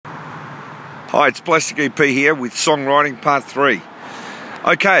Hi, it's Plastic EP here with Songwriting Part 3.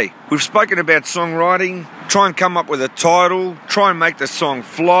 Okay, we've spoken about songwriting. Try and come up with a title. Try and make the song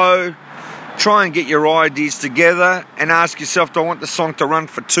flow. Try and get your ideas together and ask yourself, do I want the song to run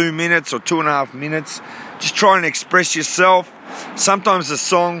for 2 minutes or 2.5 minutes? Just try and express yourself. Sometimes the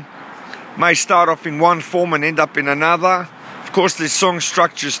song may start off in one form and end up in another. Of course, there's song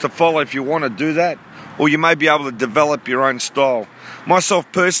structures to follow if you want to do that, or you may be able to develop your own style. Myself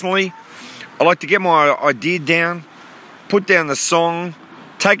personally, I like to get my idea down, put down the song,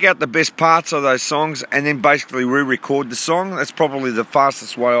 take out the best parts of those songs, and then basically re-record the song. That's probably the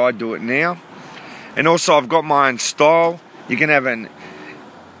fastest way I do it now. And also I've got my own style. You can have an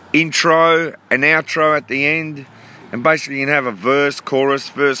intro, an outro at the end, and basically you can have a verse,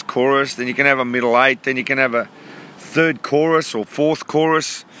 chorus, then you can have a middle eight, then you can have a third chorus or fourth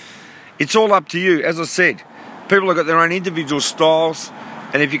chorus. It's all up to you. As I said, people have got their own individual styles,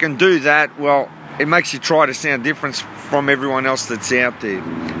 and if you can do that, well, it makes you try to sound different from everyone else that's out there.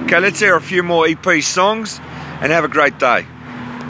 Okay, let's hear a few more EP songs and have a great day.